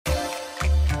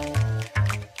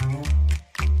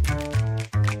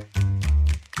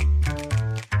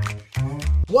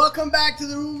Welcome back to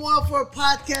the Room 104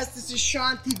 podcast. This is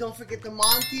Shanti. Don't forget the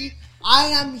Monty. I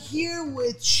am here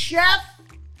with chef,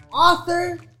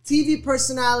 author, TV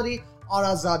personality,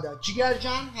 Arazada.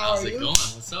 Jigarjan, how are you? How's it going?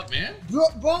 What's up, man?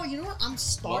 Bro, you know what? I'm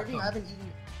starving. Welcome. I haven't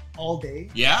eaten all day.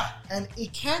 Yeah. And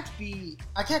it can't be,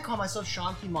 I can't call myself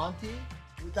Shanti Monty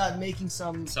without making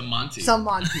some Monty. Some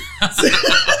Monty.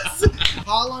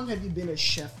 How long have you been a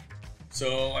chef?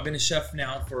 So I've been a chef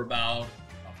now for about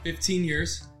 15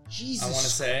 years. Jesus I want to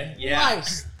say.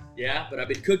 Christ. Yeah, but I've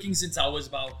been cooking since I was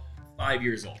about 5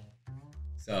 years old.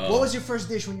 So What was your first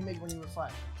dish when you were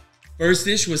 5? first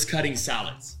dish was cutting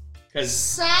salads.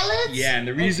 Salads? Yeah, and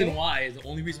the reason Okay. why, the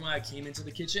only reason why I came into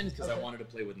the kitchen is because I wanted to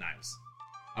play with knives.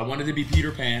 I wanted to be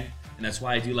Peter Pan, and that's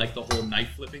why I do like the whole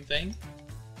knife flipping thing.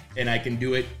 And I can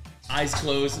do it eyes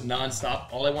closed, nonstop.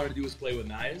 All I wanted to do was play with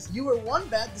knives. You were one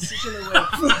bad decision away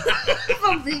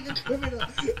from being a criminal.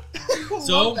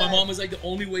 So my mom was like, the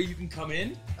only way you can come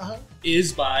in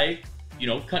is by,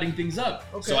 cutting things up.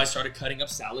 Okay. So I started cutting up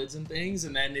salads and things,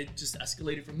 and then it just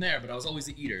escalated from there. But I was always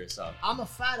the eater, so. I'm a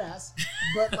fat ass,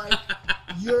 but like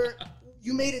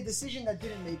you made a decision that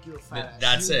didn't make you a fat ass.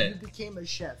 That's it. You became a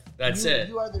chef. That's it.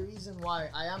 You are the reason why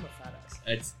I am a fat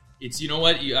ass. It's you know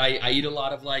what? I eat a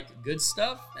lot of like good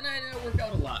stuff, and I work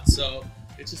out a lot, so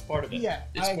it's just part of it. Yeah,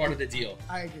 it's part of the deal.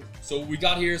 I agree. So what we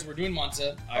got here is we're doing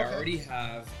manta. I Okay. already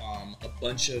have a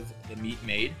bunch of the meat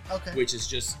made, Okay. which is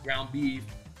just ground beef,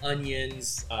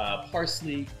 onions,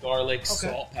 parsley, garlic, Okay.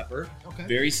 salt, pepper. Okay.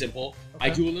 Very simple. I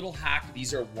Okay. do a little hack.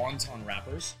 These are wonton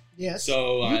wrappers. Yes.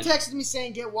 So you texted me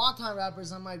saying get wonton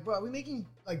wrappers. I'm like, bro, are we making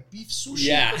like beef sushi?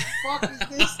 Yeah. What the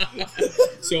fuck is this?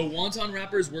 So wonton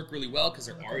wrappers work really well because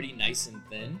they're already nice and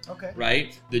thin. Okay.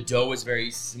 Right? The dough is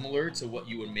very similar to what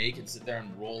you would make and sit there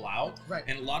and roll out. Right.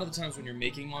 And a lot of the times when you're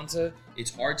making manta,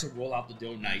 it's hard to roll out the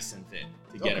dough nice and thin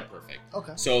to get it perfect.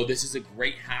 Okay. So this is a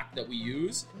great hack that we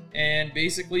use. And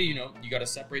basically, you got to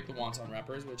separate the wonton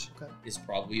wrappers, which is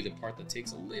probably the part that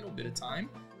takes a little bit of time.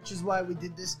 Which is why we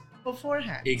did this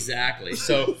beforehand. Exactly.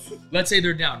 So let's say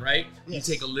they're down, right? Yes.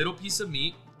 You take a little piece of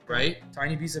meat, right?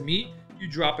 Tiny piece of meat. You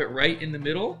drop it right in the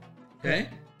middle, okay?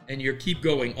 And you keep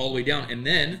going all the way down. And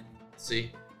then,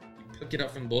 see, you pick it up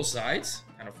from both sides,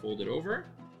 kind of fold it over,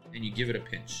 and you give it a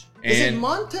pinch. Is it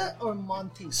Manta or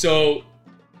Monty? So,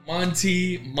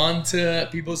 Monty, Manta,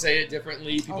 people say it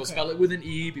differently. People Okay. spell it with an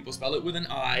E, people spell it with an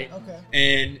I. Okay.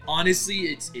 And honestly,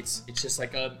 it's just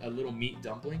like a little meat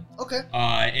dumpling. Okay.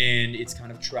 And it's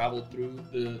kind of traveled through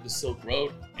the Silk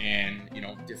Road, and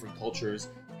different cultures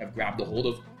have grabbed a hold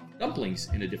of dumplings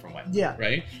in a different way. Yeah.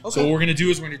 Right? Okay. So what we're gonna do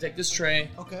is we're gonna take this tray,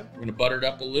 Okay. we're gonna butter it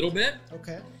up a little bit,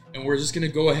 Okay. and we're just gonna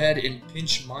go ahead and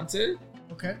pinch Manta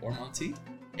Okay. or Monty.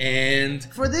 And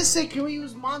For this sake, can we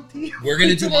use Monty? we're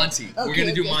gonna do Monty. We're Okay,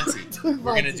 gonna do okay. Monty. We're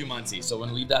We're gonna do Monty. So we're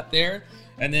gonna leave that there,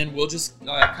 and then we'll just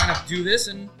kind of do this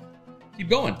and keep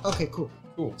going. Okay, cool.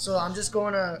 Cool. So I'm just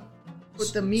going to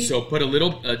put the meat. So put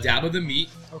a dab of the meat.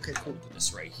 Okay, cool. Put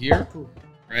this right here, Cool.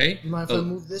 right? You mind if I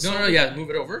move this No, over? yeah, move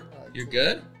it over. Alright, You're cool.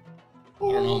 good.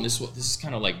 I don't know. This is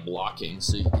kind of like blocking,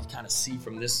 so you can kind of see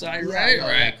from this side, Yeah, right? yeah, All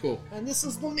yeah. right, cool. And this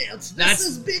is the meat. This That's-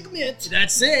 is big meat.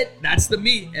 That's it. That's the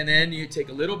meat, and then you take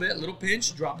a little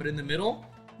pinch, drop it in the middle.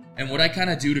 And what I kind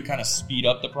of do to kind of speed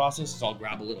up the process is I'll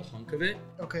grab a little hunk of it,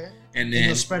 Okay. and then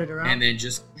you'll spread it around? and then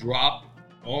just drop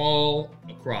all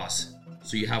across.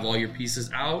 So you have all your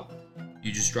pieces out.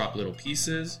 You just drop little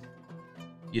pieces.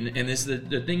 And this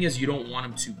the thing is, you don't want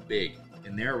them too big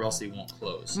in there, or else they won't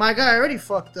close. My guy already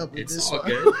fucked up with It's this all one.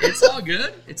 good. It's all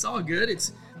good. It's all good.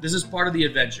 This is part of the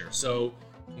adventure. So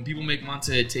when people make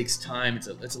manta, it takes time. It's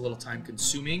a little time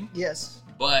consuming, Yes.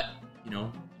 but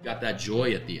you got that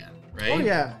joy at the end, right? Oh,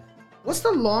 yeah. What's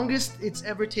the longest it's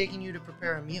ever taken you to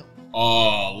prepare a meal?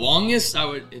 Longest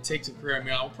it take to prepare a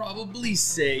meal, I would probably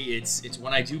say it's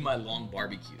when I do my long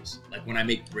barbecues, like when I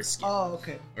make brisket Oh,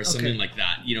 okay. or something like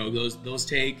that. Those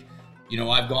take.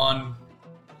 I've gone.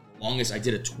 Longest I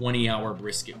did a 20-hour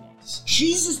brisket once.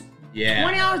 Jesus. Yeah.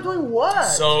 20 hours doing what?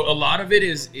 So a lot of it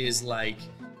is like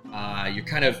you're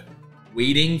kind of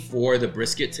waiting for the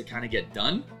brisket to kind of get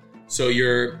done. So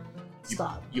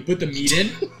Stop. you put the meat in.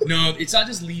 No, it's not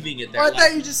just leaving it there. Oh, I thought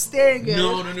you were just staring at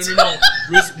No. it.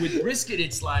 With brisket,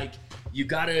 it's like you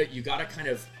gotta kind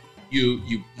of you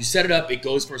set it up. It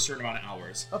goes for a certain amount of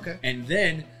hours. Okay. And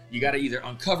then you gotta either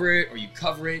uncover it or you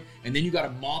cover it, and then you gotta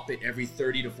mop it every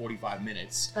 30 to 45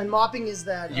 minutes. And mopping is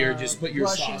that You just put your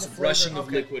brushing sauce, the flavor. brushing of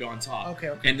Okay. liquid on top.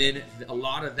 Okay. And then a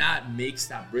lot of that makes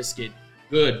that brisket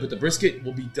good. But the brisket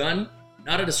will be done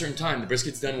not at a certain time. The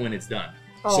brisket's done when it's done.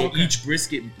 Oh, So okay. each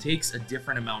brisket takes a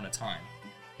different amount of time.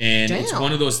 And it's Damn.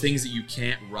 one of those things that you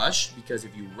can't rush, because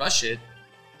if you rush it,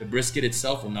 the brisket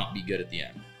itself will not be good at the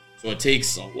end. So it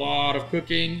takes a lot of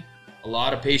cooking, a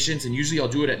lot of patience, and usually I'll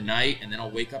do it at night, and then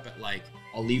I'll wake up at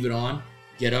I'll leave it on,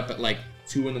 get up at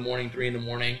 2 in the morning, 3 in the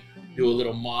morning, do a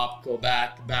little mop, go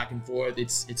back and forth.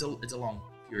 It's a long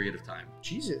period of time.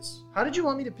 Jesus. How did you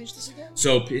want me to pinch this again?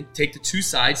 So take the two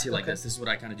sides here like this. This is what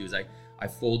I kind of do is I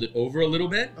fold it over a little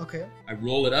bit. Okay. I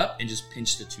roll it up and just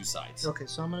pinch the two sides. Okay,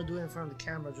 so I'm going to do it in front of the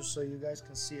camera just so you guys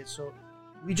can see it. So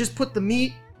we just put the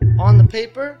meat on the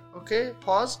paper. Okay,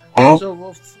 pause. So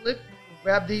we'll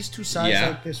grab these two sides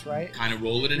like this, right? Kind of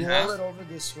roll it in half. Roll it over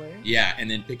this way. Yeah, and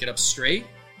then pick it up straight.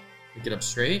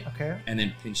 Okay. And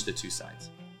then pinch the two sides.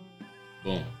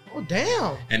 Boom. Oh,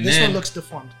 damn. And this then, one looks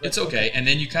deformed. It's okay. And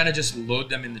then you kind of just load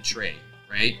them in the tray,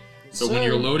 right? So when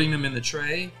you're loading them in the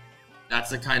tray, that's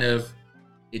the kind of...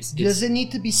 Does it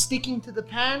need to be sticking to the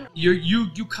pan?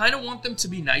 You kind of want them to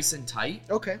be nice and tight.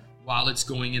 Okay. While it's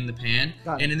going in the pan.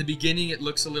 Got it. And in the beginning, it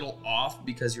looks a little off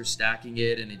because you're stacking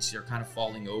it and you're kind of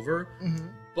falling over. Mm-hmm.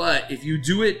 But if you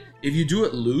do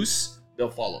it loose, they'll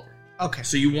fall over. Okay.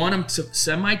 So you want them to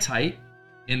semi-tight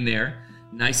in there,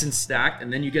 nice and stacked,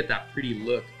 and then you get that pretty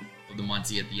look of the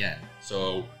Manti at the end.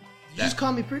 So you just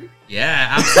call me pretty? Yeah,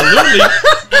 absolutely.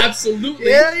 Absolutely.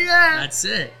 Yeah. That's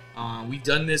it. We've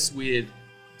done this with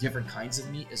different kinds of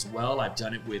meat as well. I've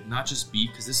done it with not just beef,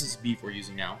 because this is beef we're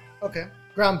using now. Okay.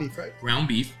 Ground beef, right? Ground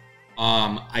beef.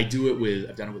 I've done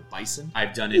it with bison.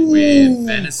 I've done it with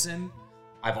venison.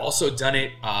 I've also done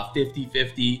it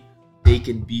 50-50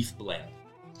 bacon beef blend.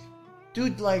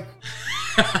 Dude, bro,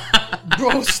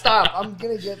 stop.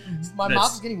 My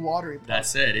mouth is getting watery.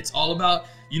 That's it. It's all about,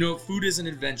 food is an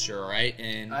adventure, right?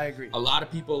 And I agree. A lot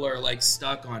of people are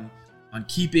stuck on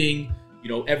keeping,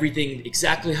 everything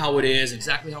exactly how it is,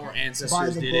 exactly how our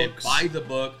ancestors did it, by the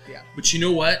book. Yeah. But you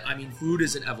know what? I mean, food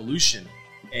is an evolution.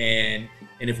 And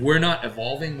if we're not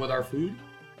evolving with our food,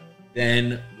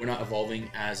 then we're not evolving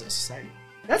as a society.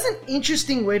 That's an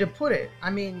interesting way to put it. I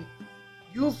mean,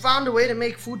 you found a way to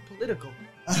make food political.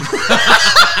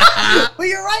 But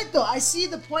you're right, though. I see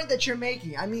the point that you're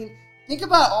making. I mean, think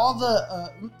about all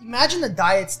the... imagine the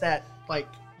diets that,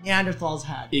 Neanderthals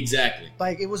had. Exactly.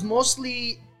 It was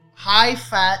mostly high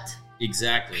fat...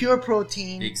 Exactly. Pure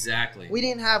protein. Exactly. We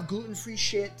didn't have gluten-free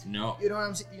shit. No. You know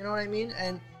what I mean?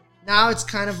 And now it's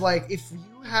kind of if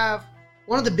you have...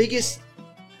 One of the biggest...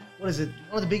 One of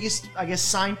the biggest, I guess,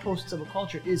 signposts of a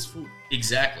culture is food.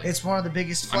 Exactly. It's one of the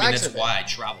biggest flags. That's why I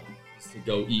travel, is to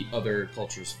go eat other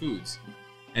cultures' foods.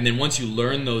 And then once you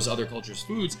learn those other cultures'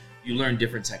 foods, you learn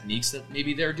different techniques that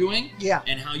maybe they're doing. Yeah.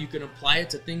 And how you can apply it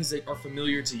to things that are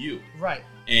familiar to you. Right.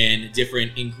 And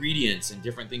different ingredients and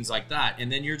different things like that.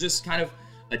 And then you're just kind of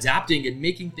adapting and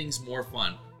making things more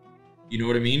fun. You know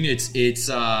what I mean? It's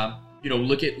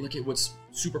look at what's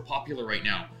super popular right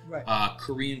now. Right.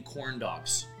 Korean corn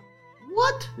dogs.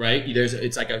 What? Right?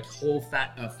 It's like a whole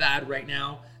fad right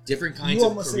now. Different kinds you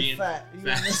of almost Korean fat.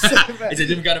 It's a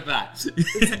different kind of fat.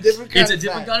 It's a different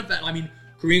kind of fat. I mean,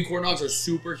 Korean corn dogs are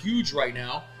super huge right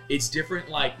now. It's different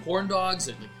corn dogs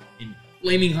and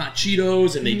flaming hot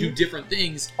Cheetos, and they do different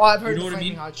things. Oh, I've heard of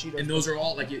flaming hot Cheetos. And those are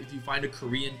all if you find a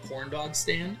Korean corn dog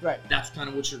stand, right, that's kind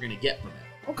of what you're gonna get from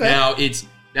it. Okay. Now it's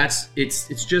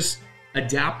just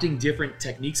adapting different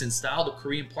techniques and style. The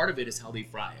Korean part of it is how they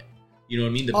fry it. You know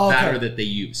what I mean? The batter that they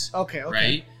use. Okay.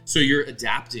 Right? So you're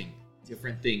adapting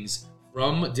different things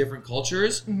from different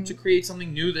cultures to create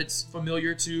something new that's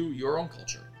familiar to your own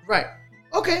culture. Right.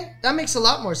 Okay. That makes a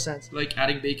lot more sense. Like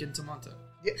adding bacon to manta.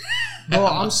 Yeah. No,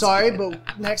 I'm sorry,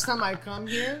 but next time I come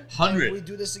here, 100. and we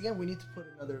do this again, we need to put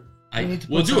another...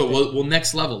 We'll do it. We'll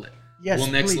next level it. Yes,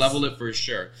 we'll next please. level it for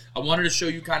sure. I wanted to show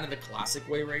you kind of the classic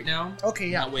way right now. Okay,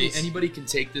 yeah. That way anybody can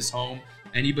take this home.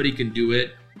 Anybody can do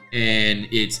it. And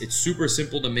it's super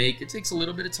simple to make. It takes a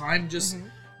little bit of time,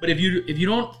 but if you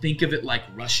don't think of it like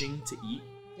rushing to eat,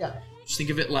 just think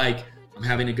of it like I'm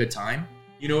having a good time.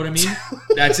 You know what I mean?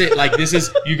 That's it. This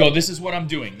is what I'm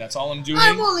doing. That's all I'm doing.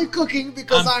 I'm only cooking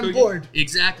because I'm bored.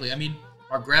 Exactly. I mean,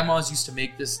 our grandmas used to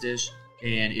make this dish,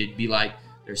 and it'd be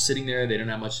they're sitting there, they don't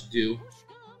have much to do,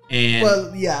 and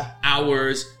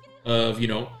hours of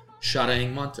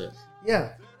shadaing manta.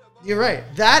 Yeah. You're right.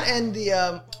 That and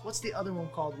the what's the other one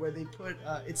called? Where they put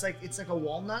it's like a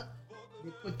walnut.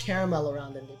 They put caramel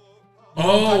around it.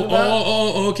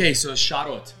 Okay. So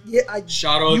sharot. Yeah,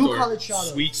 sharot. You call it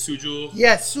sharot. Sweet sujuk.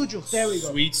 Yes, sujuk. There we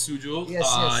go. Sweet sujuk. Yes.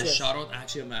 Sharot.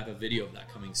 Actually, I'm gonna have a video of that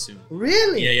coming soon.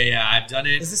 Really? Yeah. I've done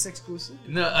it. Is this exclusive?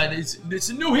 No, it's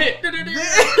a new hit.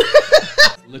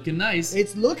 Looking nice.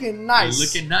 It's looking nice.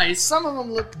 Looking nice. Some of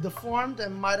them look deformed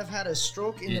and might have had a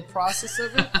stroke in the process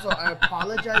of it, so I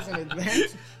apologize in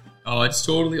advance. Oh, it's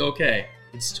totally okay.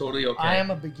 It's totally okay. I am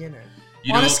a beginner.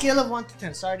 On a scale of 1 to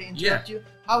 10, sorry to interrupt you.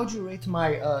 How would you rate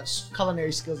my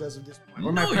culinary skills as of this point?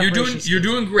 Or my preparation skills? You're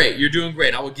doing great. You're doing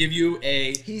great. I will give you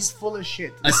a. He's full of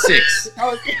shit. A 6.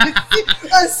 Okay,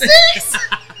 a 6.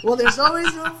 Well, there's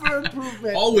always room for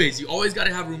improvement. You always got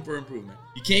to have room for improvement.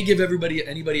 You can't give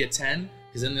anybody a 10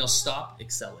 because then they'll stop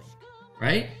excelling,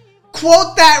 right?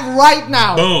 Quote that right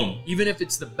now. Boom. Even if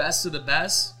it's the best of the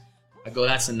best, I go,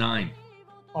 that's a 9.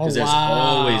 Because there's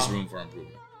always room for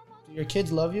improvement. Do your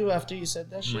kids love you after you said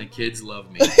that shit? My kids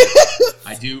love me.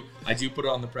 I do put it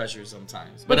on the pressure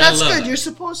sometimes. But that's good. You're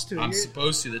supposed to. I'm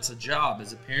supposed to. That's a job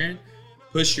as a parent.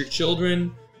 Push your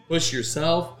children. Push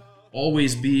yourself.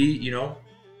 Always be,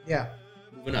 Yeah.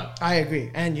 moving up. I agree.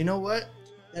 And you know what?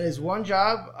 That is one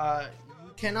job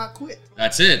you cannot quit.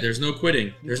 That's it. There's no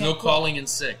quitting. There's no calling in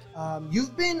sick.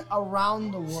 You've been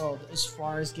around the world as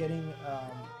far as getting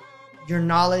your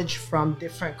knowledge from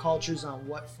different cultures on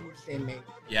what foods they make.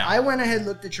 Yeah. I went ahead and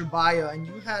looked at your bio, and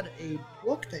you had a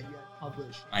book that you had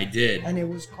published. I did. And it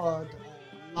was called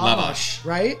Lavash.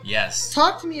 Right? Yes.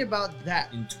 Talk to me about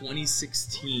that. In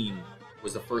 2016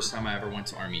 was the first time I ever went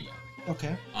to Armenia.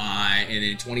 Okay. And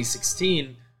in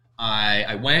 2016,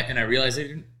 I went and I realized I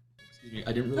didn't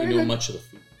really know much of the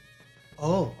food.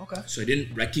 Oh, okay. So I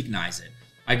didn't recognize it.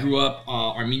 I grew up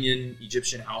Armenian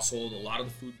Egyptian household. A lot of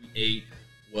the food we ate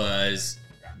was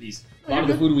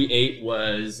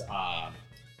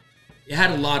it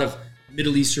had a lot of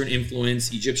Middle Eastern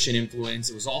influence, Egyptian influence.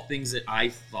 It was all things that I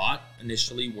thought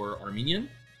initially were Armenian.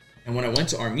 And when I went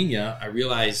to Armenia, I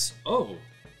realized,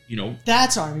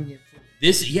 that's Armenian food.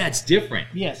 It's different.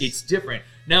 Yes. It's different.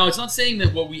 Now, it's not saying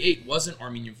that what we ate wasn't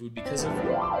Armenian food because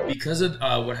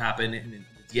of what happened in the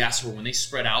diaspora when they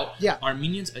spread out. Yeah.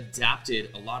 Armenians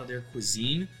adapted a lot of their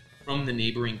cuisine from the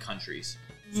neighboring countries.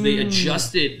 So they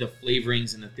adjusted the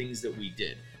flavorings and the things that we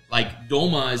did. Like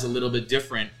Doma is a little bit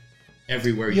different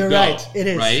everywhere you go. You're right. It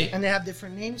is. Right? And they have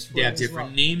different names for it. They have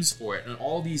different names for it. And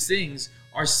all these things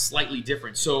are slightly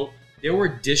different. So there were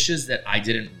dishes that I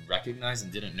didn't recognize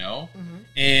and didn't know. Mm-hmm.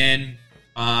 And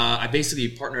I basically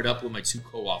partnered up with my 2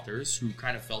 co-authors who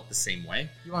kind of felt the same way.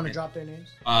 You want to drop their names?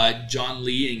 John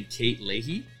Lee and Kate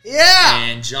Leahy. Yeah!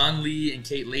 And John Lee and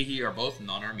Kate Leahy are both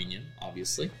non-Armenian,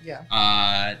 obviously.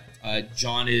 Yeah.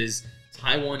 John is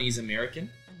Taiwanese American,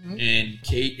 and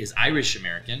Kate is Irish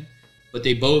American. But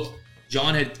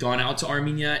John had gone out to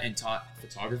Armenia and taught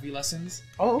photography lessons.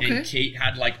 Oh, okay. And Kate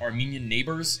had Armenian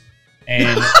neighbors.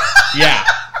 And yeah,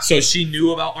 so she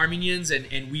knew about Armenians,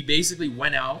 and we basically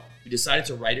went out. We decided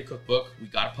to write a cookbook. We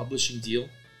got a publishing deal.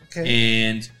 Okay.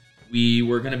 And we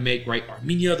were going to write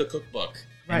Armenia the cookbook.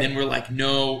 Right. And then we're like,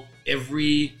 no,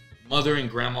 every mother and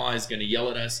grandma is going to yell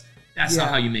at us. That's not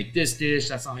how you make this dish.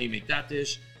 That's not how you make that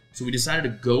dish. So we decided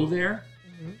to go there,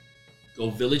 go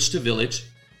village to village,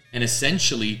 and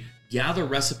essentially gather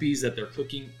recipes that they're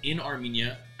cooking in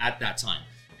Armenia at that time.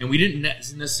 And we didn't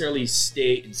necessarily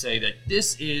state and say that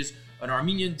this is an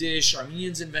Armenian dish,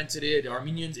 Armenians invented it,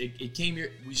 it came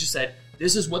here. We just said,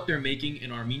 this is what they're making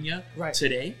in Armenia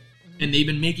today. And they've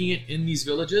been making it in these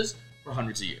villages for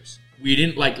hundreds of years. We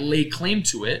didn't lay claim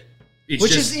to it.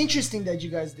 Which is interesting that you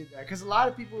guys did that, because a lot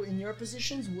of people in your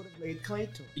positions would have laid claim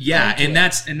to it. Yeah, and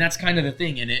that's kind of the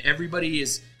thing. And everybody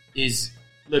is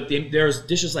look, there's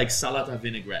dishes like salata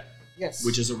vinaigrette,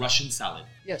 which is a Russian salad.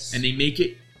 Yes. And they make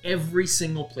it every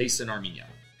single place in Armenia.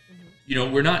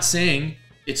 We're not saying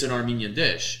it's an Armenian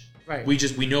dish. Right.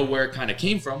 We know where it kind of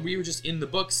came from. We were just in the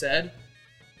book said,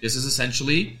 this is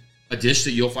essentially a dish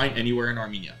that you'll find anywhere in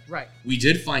Armenia. Right. We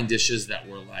did find dishes that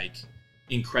were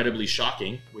incredibly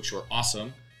shocking, which were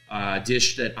awesome. A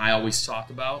dish that I always talk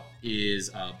about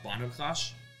is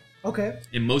banarkhash. Okay.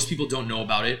 And most people don't know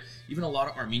about it. Even a lot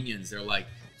of Armenians, they're like,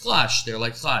 khash. They're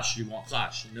like, khash, you want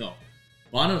khash. No.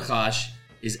 Banarkhash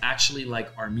is actually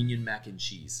like Armenian mac and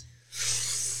cheese.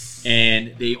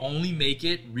 And they only make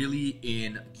it really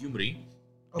in Gyumri.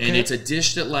 Okay. And it's a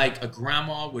dish that a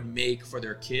grandma would make for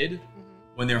their kid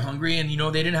when they're hungry. And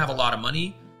they didn't have a lot of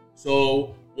money.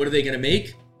 So what are they going to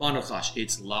make? Banarkhash.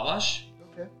 It's lavash.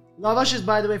 Okay. Lavash is,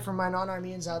 by the way, for my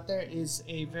non-Armenians out there, is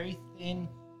a very thin...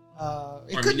 it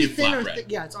Armenian could be thinner.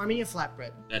 Flatbread. It's Armenian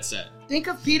flatbread. That's it. Think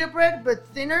of pita bread, but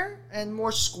thinner and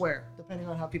more square, depending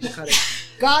on how people cut it.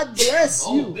 God bless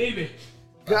you. Oh, baby.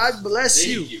 God bless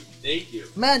you. Thank you.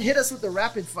 Man, hit us with the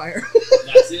rapid fire.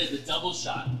 That's it, the double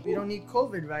shot. We don't need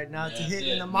COVID right now to hit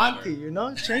in the MANTI,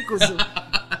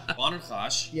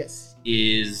 Banarkhash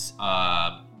is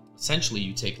essentially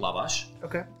you take lavash,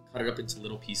 cut it up into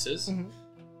little pieces.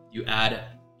 You add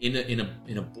in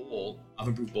a bowl,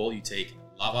 oven-proof bowl, you take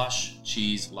lavash,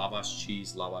 cheese, lavash,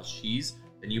 cheese, lavash, cheese.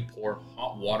 Then you pour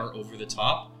hot water over the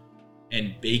top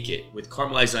and bake it with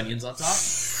caramelized onions on top.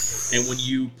 And when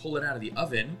you pull it out of the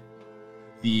oven,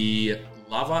 the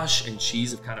lavash and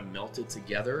cheese have kind of melted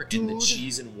together, and the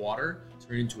cheese and water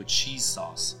turn into a cheese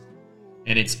sauce.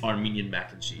 And it's Armenian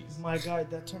mac and cheese. My God,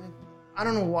 that turned... I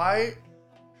don't know why.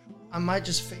 I might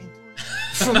just faint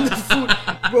from the food.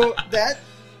 Bro,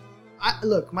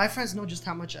 look, my friends know just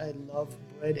how much I love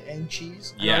bread and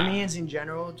cheese. And Armenians in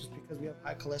general, just because we have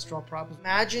high cholesterol problems.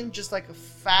 Imagine just like a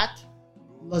fat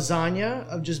lasagna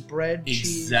of just bread,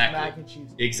 cheese, mac and cheese.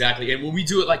 Exactly. And when we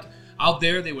do it, like out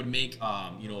there, they would make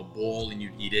a bowl and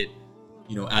you'd eat it,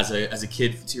 as a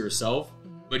kid to yourself.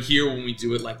 But here, when we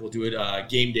do it, like we'll do it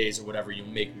game days or whatever, you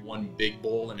make one big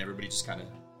bowl and everybody just kind of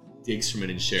digs from it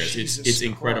and shares. It's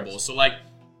incredible. So like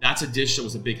that's a dish that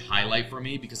was a big highlight for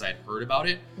me because I had heard about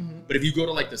it. Mm-hmm. But if you go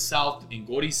to like the south in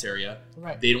Goris area,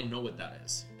 they don't know what that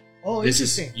is. Oh,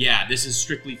 interesting. This is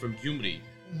strictly from Gyumri.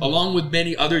 Mm-hmm. Along with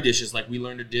many other dishes, like we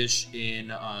learned a dish in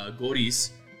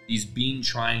Goris, these bean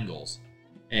triangles.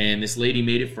 And this lady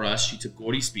made it for us. She took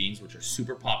Goris beans, which are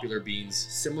super popular beans,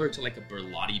 similar to like a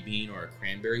berlati bean or a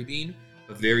cranberry bean,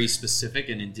 but very specific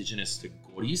and indigenous to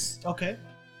Goris. Okay.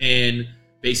 And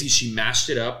basically she mashed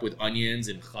it up with onions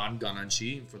and khan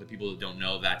gananchi. For the people that don't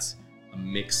know, that's a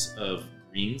mix of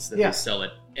greens that they sell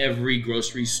at every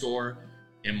grocery store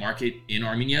and market in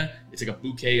Armenia. It's like a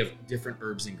bouquet of different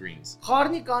herbs and greens. Khan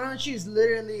gananchi is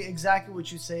literally exactly what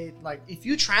you say. Like if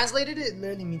you translated it, it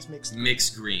literally means mixed.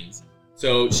 Mixed greens.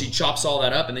 So she chops all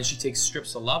that up and then she takes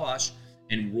strips of lavash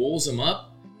and rolls them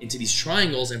up into these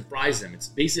triangles and fries them. It's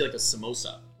basically like a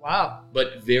samosa. Wow.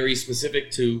 But very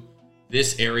specific to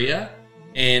this area.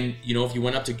 And, if you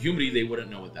went up to Gyumri, they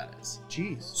wouldn't know what that is.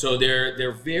 Jeez. So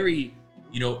they're very,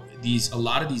 a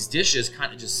lot of these dishes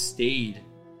kind of just stayed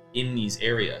in these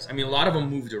areas. I mean, a lot of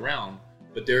them moved around,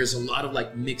 but there's a lot of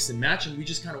like mix and match, and we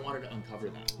just kind of wanted to uncover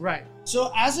that. Right.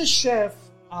 So as a chef,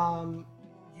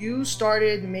 you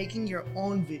started making your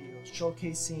own videos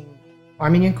showcasing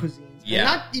Armenian cuisines. Yeah. And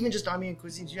not even just Armenian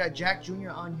cuisines. You had Jack Jr.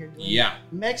 on here doing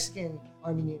Mexican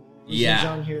Armenian cuisines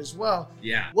on here as well.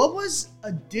 Yeah. What was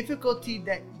a difficulty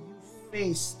that you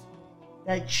faced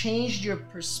that changed your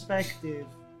perspective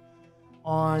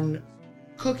on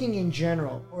cooking in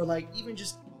general, or like even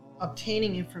just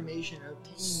obtaining information,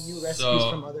 obtaining new recipes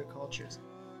from other cultures?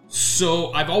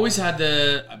 So I've always had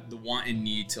the want and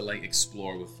need to like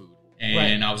explore with food.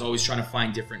 And I was always trying to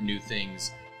find different new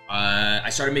things. I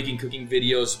started making cooking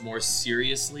videos more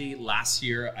seriously. Last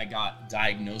year, I got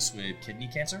diagnosed with kidney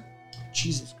cancer.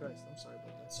 Jesus Christ, I'm sorry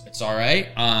about that. It's all right.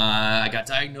 I got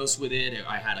diagnosed with it.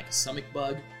 I had like a stomach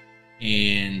bug.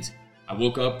 And I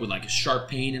woke up with like a sharp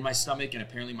pain in my stomach. And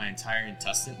apparently my entire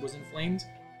intestine was inflamed.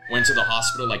 Went to the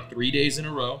hospital like 3 days in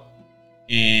a row.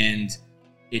 And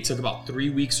it took about 3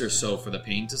 weeks or so for the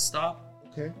pain to stop.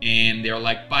 Okay. And they're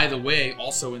like, by the way,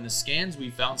 also in the scans, we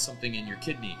found something in your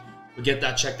kidney. We'll get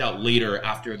that checked out later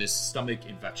after this stomach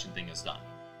infection thing is done.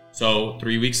 So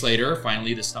 3 weeks later,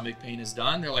 finally the stomach pain is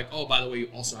done. They're like, oh, by the way, you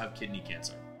also have kidney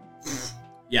cancer.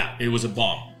 Yeah, it was a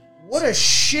bomb. What a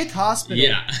shit hospital.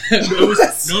 Yeah.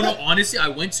 No, honestly, I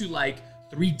went to like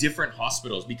 3 different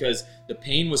hospitals because the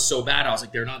pain was so bad. I was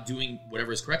like, they're not doing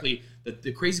whatever is correctly.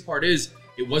 The crazy part is,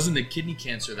 it wasn't the kidney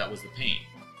cancer that was the pain.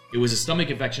 It was a stomach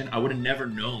infection. I would have never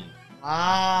known.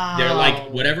 Wow. They're like,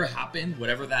 whatever happened,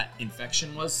 whatever that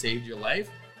infection was, saved your life,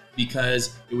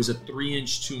 because it was a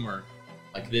 3-inch tumor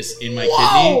like this in my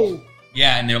kidney.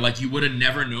 Yeah, and they're like, you would have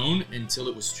never known until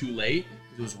it was too late.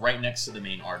 It was right next to the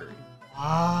main artery.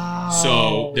 Wow.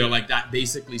 So they're like, that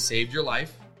basically saved your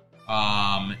life.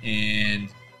 And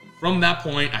from that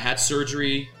point, I had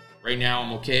surgery. Right now,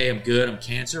 I'm okay. I'm good. I'm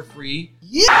cancer free.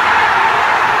 Yeah.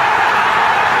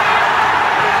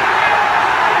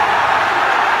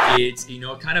 It's,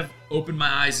 it kind of opened my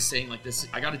eyes to saying like this,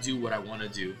 I got to do what I want to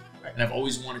do. And I've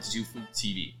always wanted to do food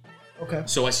TV. Okay.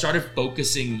 So I started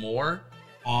focusing more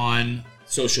on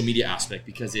social media aspect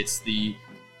because it's the,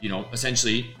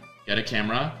 essentially get a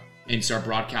camera and start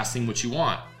broadcasting what you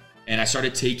want. And I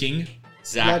started taking,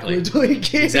 exactly.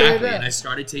 And I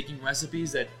started taking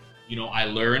recipes that, I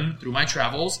learned through my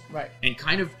travels. Right. And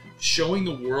kind of showing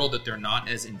the world that they're not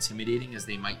as intimidating as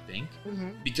they might think. Mm-hmm.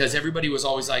 Because everybody was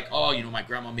always like, oh, my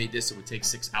grandma made this, it would take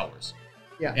 6 hours.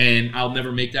 Yeah. And I'll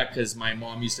never make that because my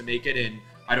mom used to make it and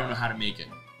I don't know how to make it.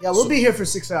 Yeah, we'll be here for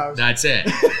 6 hours. That's it.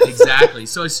 Exactly.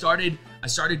 So I started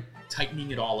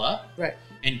tightening it all up. Right.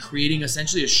 And creating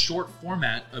essentially a short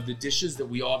format of the dishes that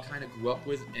we all kind of grew up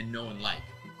with and know and like.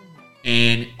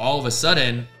 And all of a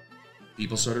sudden,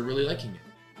 people started really liking it.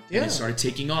 Yeah. And it started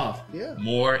taking off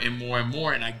more and more and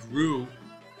more. And I grew,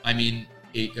 at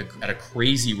a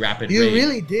crazy rapid rate. You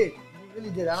really did.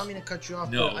 I don't mean to cut you off,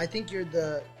 no. but I think you're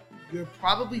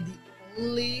probably the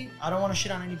only, I don't want to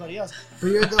shit on anybody else, but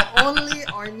you're the only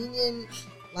Armenian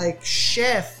like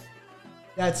chef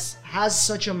has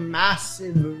such a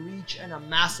massive reach and a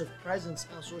massive presence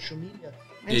on social media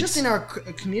and just in our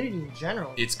community in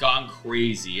general. It's gone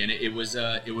crazy, and it was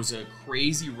a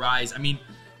crazy rise. I mean,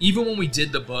 even when we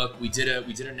did the book, we did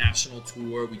a national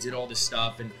tour, we did all this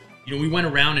stuff, and you know, we went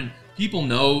around and people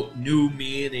knew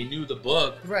me, they knew the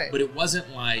book, right? But it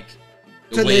wasn't like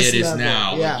the way it is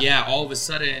now. Yeah. Like, yeah, all of a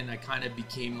sudden I kind of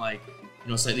became like, you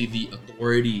know, slightly the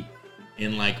authority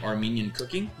in like Armenian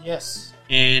cooking. Yes.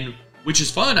 And which is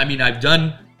fun. I mean, I've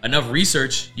done enough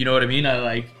research, you know what I mean?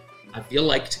 I feel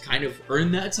like to kind of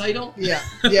earn that title. Yeah.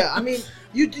 Yeah. I mean,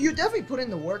 you definitely put in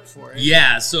the work for it.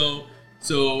 Yeah, so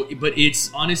but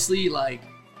it's honestly like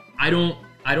I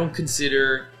don't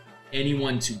consider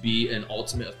anyone to be an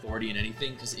ultimate authority in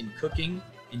anything, because in cooking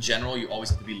in general you always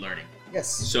have to be learning. Yes.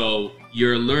 So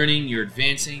you're learning, you're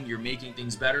advancing, you're making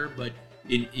things better, but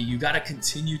you got to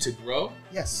continue to grow.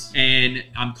 Yes. And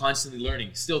I'm constantly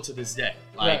learning still to this day.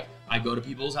 Like, right. I go to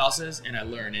people's houses and I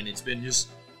learn, and it's been just,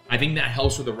 I think that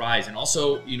helps with the rise, and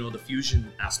also, you know, the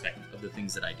fusion aspect of the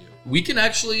things that I do. We can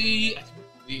actually,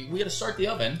 we got to start the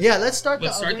oven. Yeah, let's start the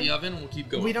oven and we'll keep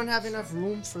going. We don't have enough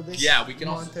room for this. Yeah, we can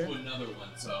also do another one.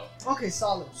 So okay,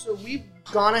 solid. So we've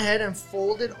gone ahead and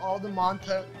folded all the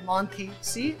Manti.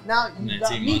 See, now you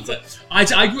got me. Manta.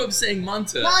 I grew up saying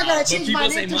Manta. Now I gotta change my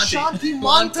name to Shanti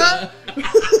Manta.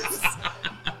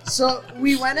 So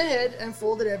we went ahead and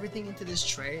folded everything into this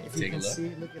tray. If you can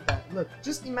see, look at that. Look,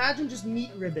 just imagine just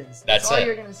meat ribbons. That's all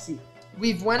you're gonna see.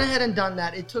 We've went ahead and done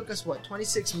that. It took us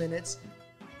 26 minutes.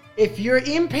 If you're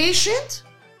impatient,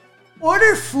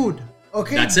 order food.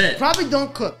 Okay, that's it. Probably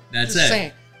don't cook. That's just it.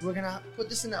 Saying. We're gonna put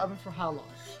this in the oven for how long?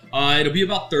 It'll be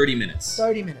about 30 minutes.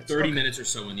 30 minutes. 30 minutes or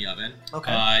so in the oven.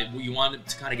 Okay. You want it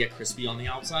to kind of get crispy on the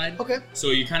outside. Okay.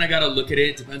 So you kind of got to look at it.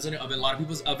 It depends on the oven. A lot of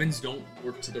people's ovens don't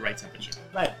work to the right temperature.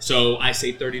 Right. So I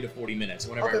say 30 to 40 minutes.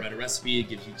 Whenever I read a recipe, it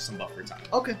gives you some buffer time.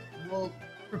 Okay. We'll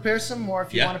prepare some more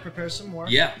if you want to prepare some more.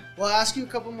 Yeah. We'll ask you a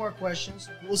couple more questions.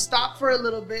 We'll stop for a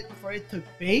little bit for it to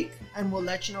bake, and we'll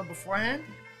let you know beforehand.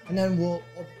 And then we'll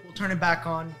turn it back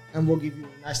on, and we'll give you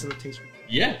a nice little taste.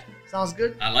 Yeah. Sounds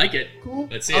good? I like it. Cool?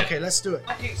 Let's see it. Okay, let's do it.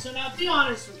 Okay, so now be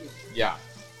honest with me. Yeah.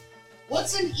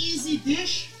 What's an easy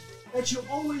dish that you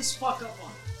always fuck up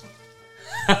on?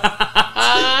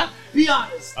 Be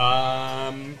honest.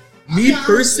 Me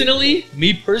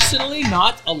personally,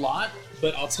 not a lot,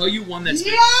 but I'll tell you one that's...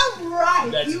 Yeah,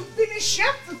 right. You've been a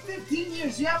chef for 15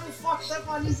 years. You haven't fucked up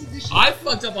on easy dishes. I've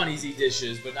fucked up on easy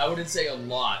dishes, but I wouldn't say a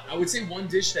lot. I would say one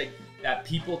dish that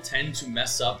people tend to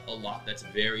mess up a lot that's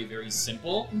very, very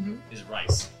simple is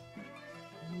rice.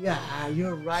 Yeah,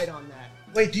 you're right on that.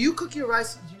 Wait, do you cook your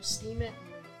rice? Do you steam it in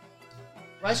your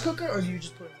rice cooker, or do you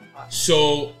just put it in a pot?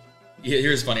 So,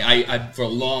 here's funny. I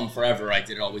forever, I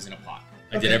did it always in a pot.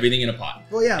 I did everything in a pot.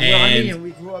 Well, yeah, we're Armenian.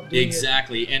 We grew up doing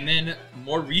exactly. And then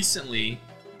more recently,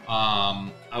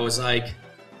 I was like,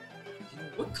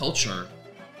 what culture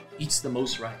eats the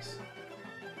most rice?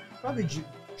 Probably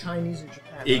Chinese or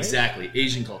Japan, right? Exactly.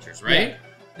 Asian cultures, right? Yeah.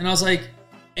 And I was like,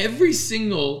 every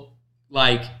single,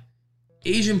 like,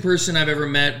 Asian person I've ever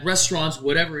met, restaurants,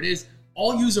 whatever it is,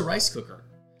 all use a rice cooker.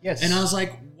 Yes. And I was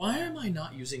like, why am I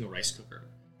not using a rice cooker?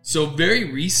 So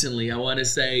very recently, I want to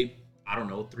say, I don't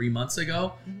know, 3 months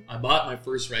ago, I bought my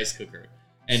first rice cooker.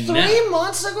 And 3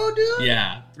 months ago, dude?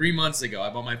 Yeah, 3 months ago.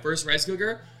 I bought my first rice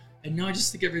cooker, and now I just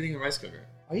stick everything in a rice cooker.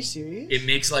 Are you serious? It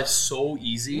makes life so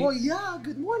easy. Well, yeah,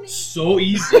 good morning. So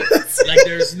easy. Like,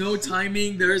 there's no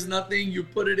timing, there's nothing. You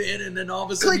put it in, and then all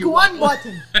of a sudden click one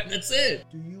button. And that's it.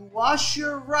 Do you wash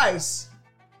your rice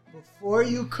before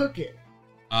you cook it?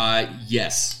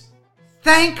 Yes.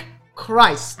 Thank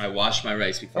Christ. I wash my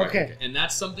rice before I cook it. And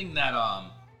that's something that,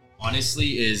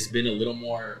 honestly, has been a little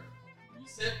more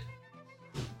recent.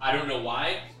 I don't know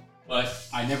why, but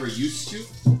I never used to.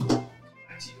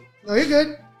 No, you're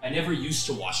good. I never used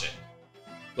to wash it.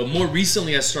 But more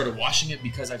recently, I started washing it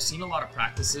because I've seen a lot of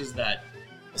practices that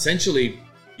essentially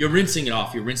you're rinsing it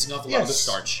off. You're rinsing off a lot of the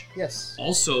starch. Yes.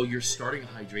 Also, you're starting a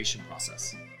hydration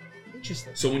process.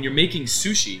 Interesting. So when you're making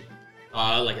sushi,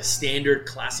 like a standard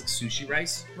classic sushi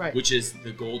rice, which is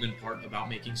the golden part about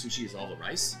making sushi is all the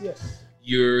rice. Yes.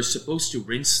 You're supposed to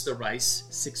rinse the rice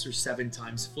 6 or 7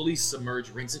 times, fully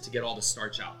submerge, rinse it to get all the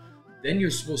starch out. Then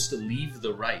you're supposed to leave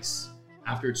the rice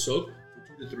after it's soaked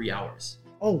for 2 to 3 hours.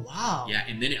 Oh, wow. Yeah,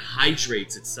 and then it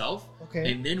hydrates itself.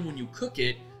 Okay. And then when you cook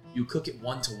it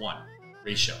 1-to-1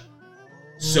 ratio.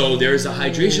 So there's a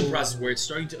hydration process where it's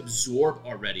starting to absorb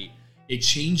already. It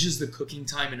changes the cooking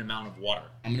time and amount of water.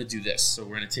 I'm going to do this. So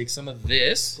we're going to take some of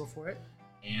this. Go for it.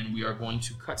 And we are going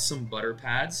to cut some butter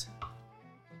pads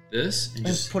this and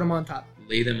just put them on top.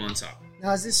 lay them on top.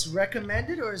 Now, is this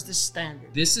recommended or is this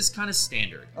standard? This is kind of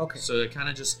standard. Okay. So kind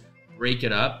of just break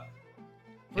it up.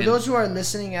 For those who are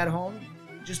listening at home,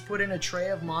 just put in a tray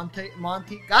of Monty.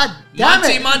 God damn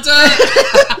it! Monty.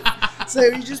 So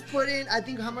you just put in. I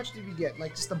think how much did we get?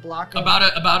 Like just a block of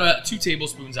about a 2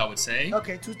 tablespoons, I would say.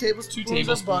 Okay, 2 tablespoons, 2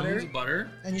 tablespoons of butter,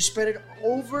 and you spread it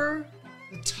over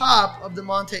the top of the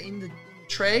Monty in the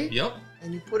tray. Yep.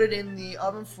 And you put it in the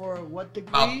oven for what degree?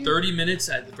 About 30 minutes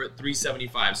for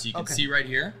 375. So you can see right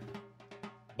here.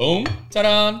 Boom.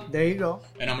 Ta-da. There you go.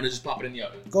 And I'm going to just pop it in the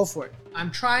oven. Go for it. I'm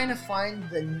trying to find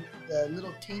the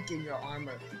little kink in your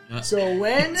armor. So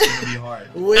when... It's going to be hard.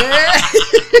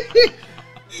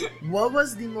 What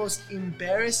was the most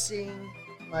embarrassing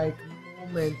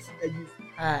moment that you've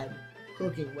had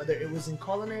cooking? Whether it was in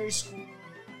culinary school,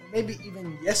 maybe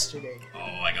even yesterday. Oh,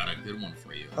 I got a good one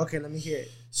for you. Okay, let me hear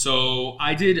it. So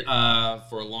I did,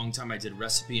 for a long time, I did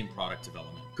recipe and product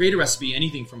development. Create a recipe,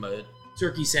 anything from a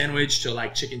turkey sandwich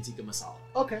to chicken tikka masala.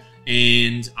 Okay.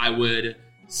 And I would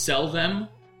sell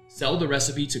the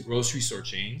recipe to grocery store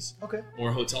chains. Okay.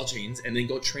 Or hotel chains, and then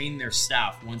go train their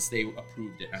staff once they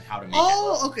approved it on how to make it.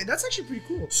 Oh, okay. That's actually pretty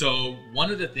cool. So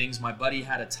one of the things, my buddy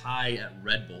had a tie at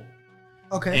Red Bull.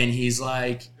 Okay. And he's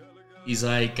like,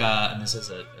 and this is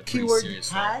a keyword serious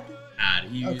had? Ad.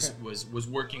 He was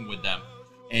working with them.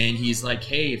 And he's like,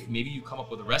 hey, if maybe you come up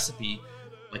with a recipe,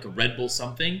 like a Red Bull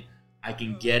something, I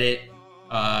can get it,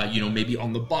 maybe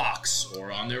on the box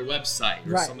or on their website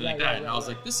or something like that. And I was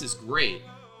like, this is great.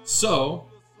 So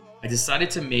I decided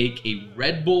to make a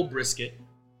Red Bull brisket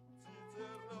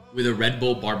with a Red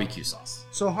Bull barbecue sauce.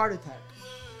 So heart attack.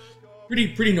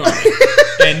 Pretty normal.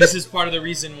 And this is part of the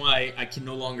reason why I can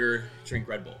no longer drink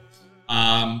Red Bull.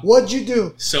 What'd you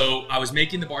do? So I was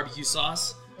making the barbecue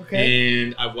sauce. Okay.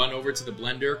 And I went over to the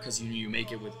blender because you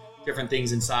make it with different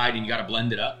things inside and you got to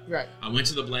blend it up. Right. I went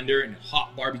to the blender and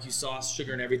hot barbecue sauce,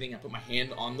 sugar and everything. I put my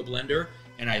hand on the blender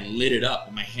and I lit it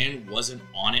up. My hand wasn't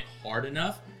on it hard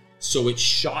enough. So it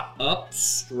shot up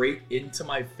straight into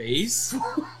my face.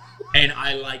 And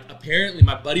apparently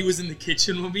my buddy was in the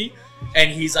kitchen with me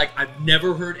and he's like, I've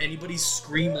never heard anybody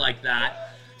scream like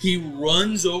that. He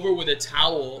runs over with a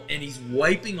towel and he's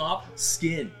wiping off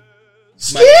skin.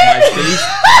 My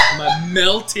face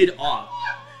melted off.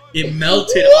 It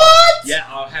melted off. Yeah,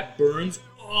 I had burns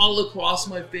all across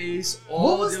my face.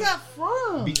 What was that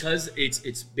from? Because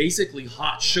it's basically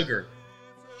hot sugar.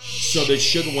 So the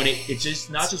sugar, when it's just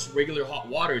not just regular hot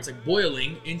water, it's like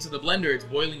boiling into the blender. It's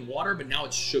boiling water, but now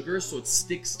it's sugar, so it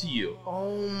sticks to you.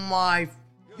 Oh my!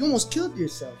 You almost killed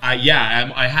yourself. I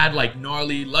had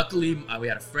gnarly. Luckily, we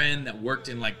had a friend that worked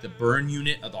in the burn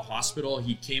unit of the hospital.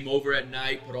 He came over at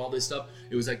night, put all this stuff.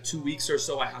 It was 2 weeks or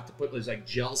so. I had to put this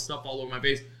gel stuff all over my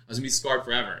face. I was gonna be scarred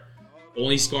forever. The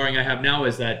only scarring I have now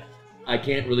is that I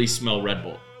can't really smell Red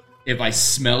Bull. If I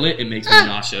smell it, it makes me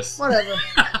nauseous. Whatever.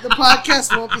 The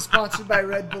podcast won't be sponsored by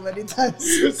Red Bull anytime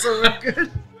soon, so we're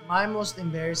good. My most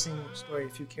embarrassing story,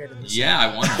 if you care to listen. Yeah,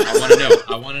 I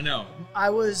want to know.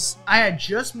 I had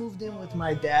just moved in with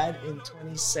my dad in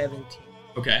 2017.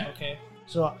 Okay.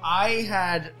 So I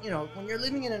had, when you're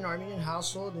living in an Armenian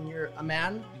household and you're a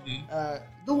man,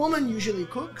 the woman usually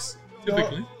cooks.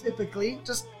 Typically.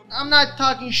 Just, I'm not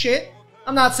talking shit.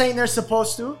 I'm not saying they're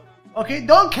supposed to. Okay,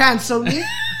 don't cancel me.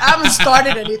 I haven't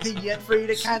started anything yet for you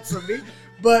to cancel me.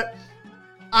 But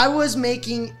I was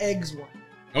making eggs once.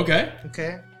 Okay.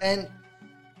 And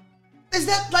is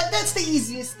that's the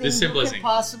easiest thing you could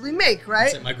possibly make,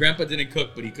 right? My grandpa didn't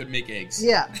cook, but he could make eggs.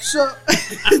 Yeah.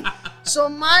 So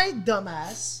my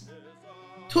dumbass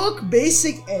took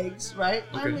basic eggs, right?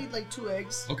 Okay. I made 2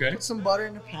 eggs. Okay. Put some butter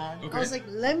in a pan. Okay. I was like,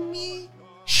 let me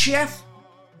Chef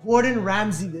Gordon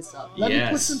Ramsay this up. Let me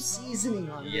put some seasoning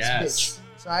on this bitch.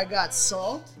 So I got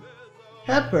salt,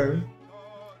 pepper,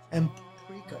 and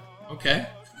paprika. Okay.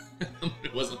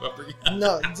 It wasn't paprika.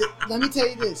 No, let me tell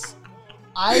you this.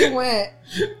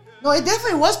 No, it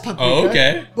definitely was paprika. Oh,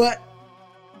 okay. But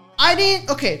I didn't.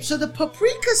 Okay, so the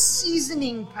paprika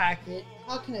seasoning packet.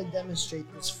 How can I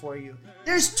demonstrate this for you?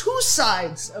 There's 2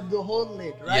 sides of the whole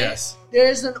lid, right? Yes.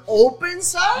 There's an open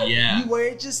side. Yeah. Where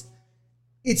it's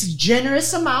a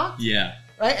generous amount. Yeah.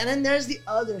 Right? And then there's the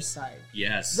other side.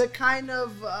 Yes. The kind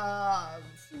of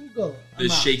frugal The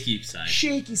amount. shaky side.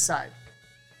 Shaky side.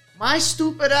 My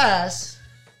stupid ass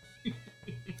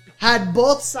had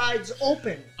both sides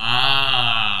open.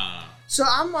 Ah. So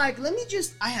I'm like,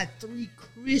 I had 3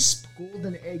 crisp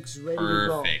golden eggs ready to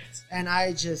go. Perfect. And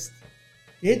I just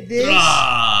did this.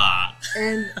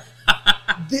 And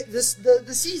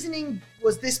the seasoning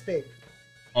was this big.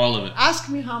 All of it. Ask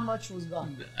me how much was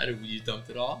gone. You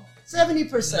dumped it all?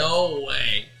 70%. No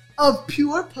way. of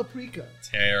pure paprika.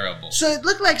 Terrible. So it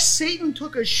looked like Satan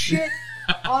took a shit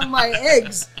on my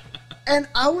eggs. And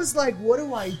I was like, what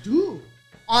do I do?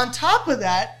 On top of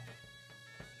that,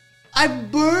 I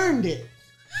burned it.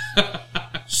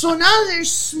 So now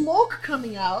there's smoke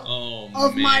coming out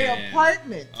of my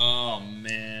apartment. Oh,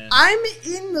 man. I'm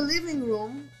in the living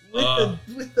room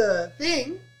with the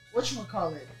thing,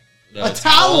 whatchamacallit? A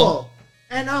towel.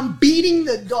 And I'm beating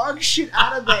the dog shit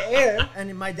out of the air.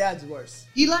 And my dad's worse.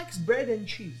 He likes bread and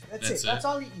cheese. That's it. That's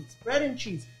all he eats. Bread and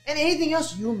cheese. And anything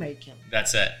else, you make him.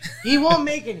 That's it. He won't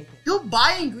make anything. He'll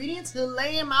buy ingredients. He'll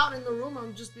lay them out in the room. I'll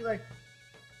just be like,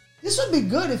 this would be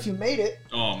good if you made it.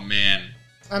 Oh, man.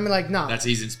 I'm like, no.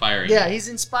 He's inspiring. Yeah, he's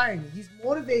inspiring me. He's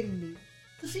motivating me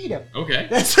to feed him. Okay.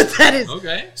 That's what that is.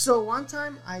 Okay. So one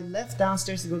time, I left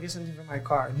downstairs to go get something from my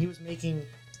car. And he was making,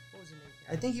 what was he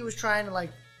making? I think he was trying to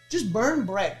like, just burn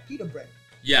bread, pita bread.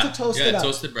 Yeah, to toast it up.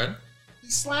 Toasted bread.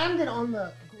 He slammed it on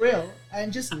the grill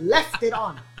and just left it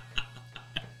on.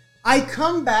 I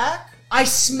come back, I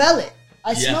smell it.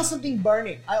 I smell something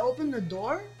burning. I open the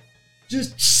door,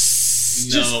 just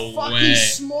fucking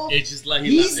smoke. It's just like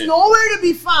he's nowhere to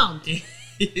be found.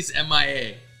 He's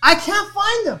MIA. I can't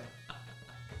find him.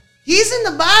 He's in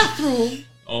the bathroom.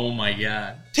 Oh my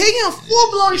god. Taking a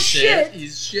full-blown shit.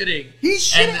 He's shitting. He's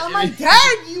shitting. I'm like,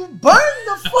 Dad, you burned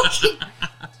the fucking...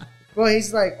 Bro,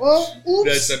 he's like, oh, oops.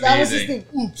 That's amazing. That was his thing.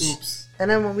 Oops. And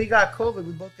then when we got COVID,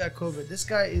 we both got COVID. This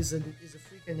guy is a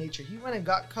freak of nature. He went and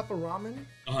got a cup of ramen,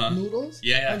 noodles,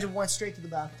 and just went straight to the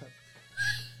bathtub.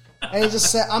 And he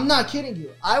just said, I'm not kidding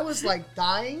you. I was like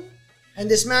dying, and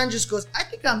this man just goes, I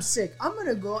think I'm sick. I'm going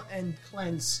to go and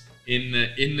cleanse. In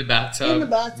the bathtub. In the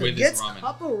bathtub. With Gets ramen. A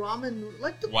cup of ramen noodles.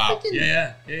 Like the wow.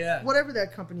 freaking... Yeah. Whatever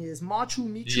that company is. Machu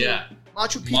Picchu. Yeah.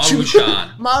 Machu Picchu.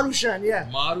 Marushan. Marushan, yeah.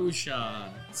 Marushan.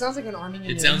 It sounds like an Armenian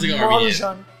name. It sounds like an Armenian.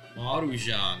 Marushan.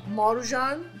 Marushan.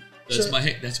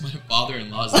 Marushan. That's my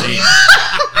father-in-law's name.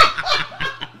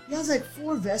 He has like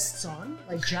 4 vests on,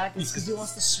 like jackets, because he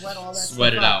wants to sweat all that stuff.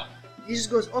 Sweat it out. He just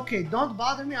goes, okay, don't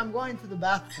bother me. I'm going to the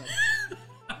bathtub.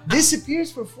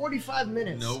 Disappears for 45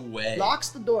 minutes. No way. Locks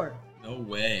the door. No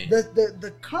way.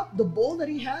 The cup, the bowl that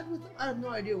he had with him, I have no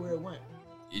idea where it went.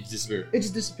 It disappeared. It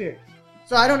just disappeared.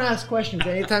 So I don't ask questions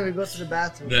anytime he goes to the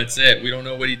bathroom. That's it. We don't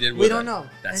know what he did with it. We don't know.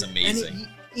 That's amazing. And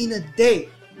in a day,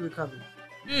 he recovered.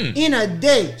 In a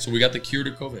day. So we got the cure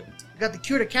to COVID. We got the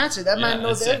cure to cancer. That man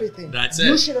knows everything. That's it.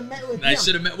 You should have met with him. I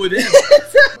should have met with him.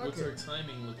 What's our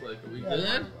timing look like? Are we good?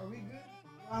 Are we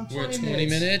good? We're at 20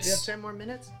 minutes. We have 10 more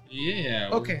minutes? Yeah.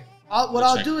 Okay. What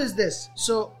I'll do is this.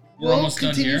 So we'll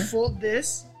continue to fold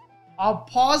this. I'll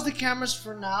pause the cameras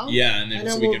for now. Yeah, and then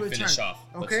so we can return. finish off.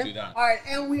 Okay. Let's do that. All right,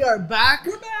 and we are back.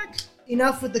 We're back.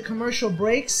 Enough with the commercial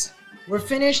breaks. We're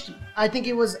finished. I think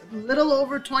it was a little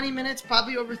over 20 minutes,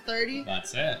 probably over 30.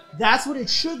 That's it. That's what it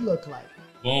should look like.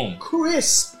 Boom.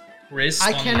 Crisp.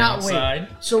 I cannot wait.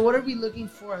 So what are we looking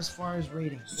for as far as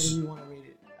ratings? What do we want to rate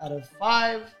it? Out of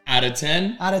 5? Out of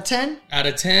 10? Out of 10? Out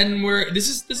of 10,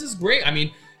 this is great. I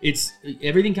mean, it's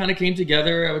everything kind of came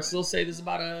together. I would still say this is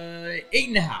about a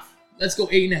 8.5. Let's go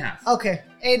 8.5. Okay,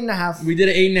 8.5. We did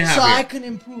an 8.5. So I can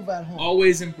improve at home.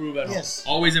 Always improve at home. Yes.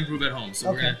 Always improve at home.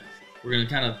 So okay. we're gonna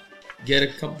kind of get a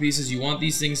couple pieces. You want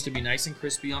these things to be nice and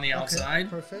crispy on the outside.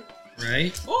 Perfect.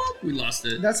 Right? Oh, we lost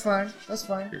it. That's fine. That's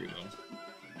fine. Here we go.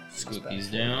 Scoop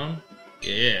these down.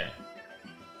 Yeah.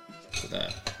 Look at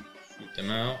that. Shoot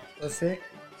them out. Perfect.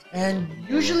 And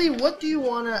usually, what do you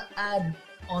want to add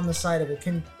on the side of it?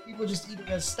 Can people just eat it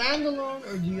as standalone,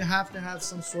 or do you have to have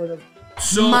some sort of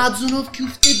so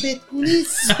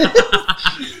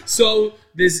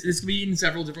this can be eaten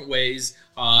several different ways.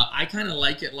 I kind of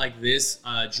like it like this,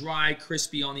 dry,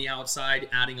 crispy on the outside,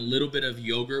 adding a little bit of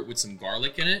yogurt with some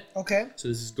garlic in it. Okay. So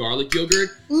this is garlic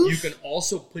yogurt. Oof. You can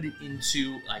also put it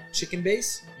into like chicken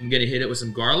base. I'm gonna hit it with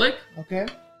some garlic. Okay.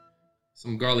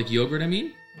 Some garlic yogurt, I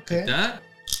mean. Okay. Like that.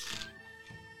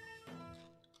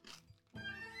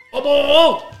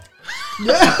 Oh!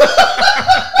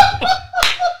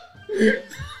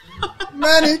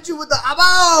 Man hit you with the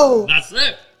abo. That's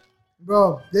it.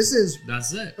 Bro, That's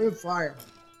it. Fire.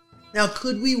 Now,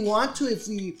 could we want to, if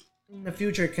we, in the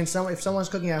future, if someone's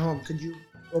cooking at home, could you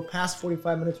go past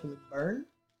 45 minutes will it burn?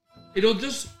 It'll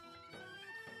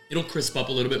crisp up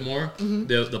a little bit more,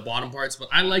 the bottom parts, but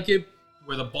I like it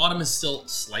where the bottom is still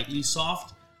slightly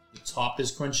soft, the top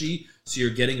is crunchy, so you're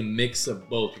getting a mix of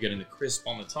both. You're getting the crisp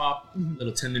on the top,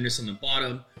 little tenderness on the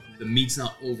bottom. The meat's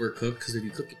not overcooked, because if you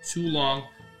cook it too long,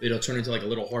 it'll turn into like a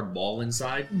little hard ball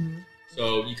inside.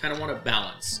 So you kind of want to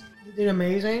balance. You did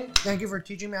amazing. Thank you for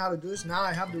teaching me how to do this. Now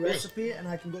I have the recipe, and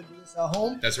I can go do this at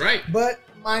home. That's right. But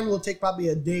mine will take probably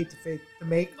a day to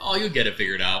make. Oh, you'll get it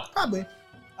figured out. Probably.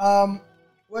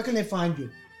 Where can they find you?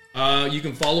 You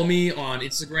can follow me on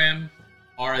Instagram,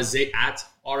 at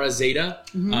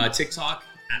Arazeta, TikTok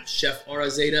at Chef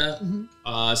Arazeta.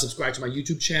 Subscribe to my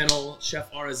YouTube channel,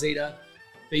 Chef Arazeta.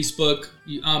 Facebook,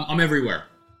 I'm everywhere.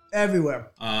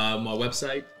 Everywhere. My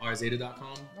website,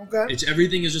 arazeta.com. Okay.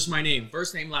 Everything is just my name,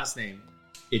 first name, last name.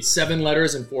 It's 7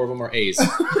 letters and 4 of them are A's.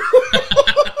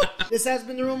 This has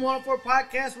been the Room 104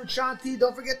 podcast with Shanti.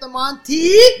 Don't forget the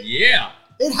Monty. Yeah.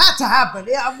 It had to happen.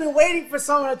 Yeah, I've been waiting for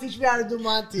someone to teach me how to do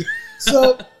Monty.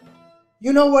 So,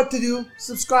 you know what to do.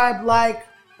 Subscribe, like,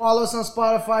 follow us on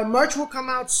Spotify. Merch will come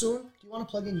out soon. Do you want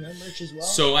to plug in your merch as well?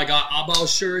 So I got Abao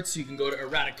shirts. You can go to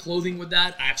Erratic Clothing with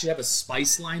that. I actually have a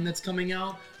spice line that's coming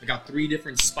out. I got 3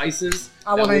 different spices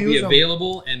that will be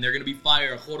available, and they're going to be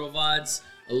fire. Jorovads,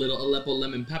 a little Aleppo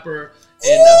lemon pepper,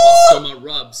 and a Basoma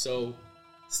rub. So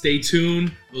stay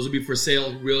tuned. Those will be for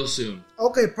sale real soon.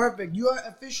 Okay, perfect. You are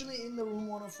officially in the Room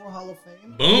 104 Hall of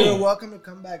Fame. Boom. You're welcome to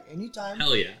come back anytime.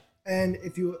 Hell yeah. And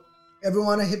if you ever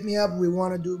want to hit me up, we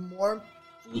want to do more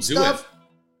food do stuff.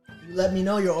 You let me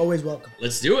know. You're always welcome.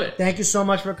 Let's do it. Thank you so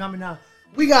much for coming out.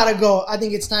 We got to go. I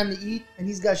think it's time to eat. And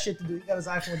he's got shit to do. He got his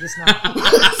iPhone just now.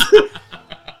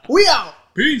 We out.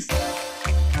 Peace.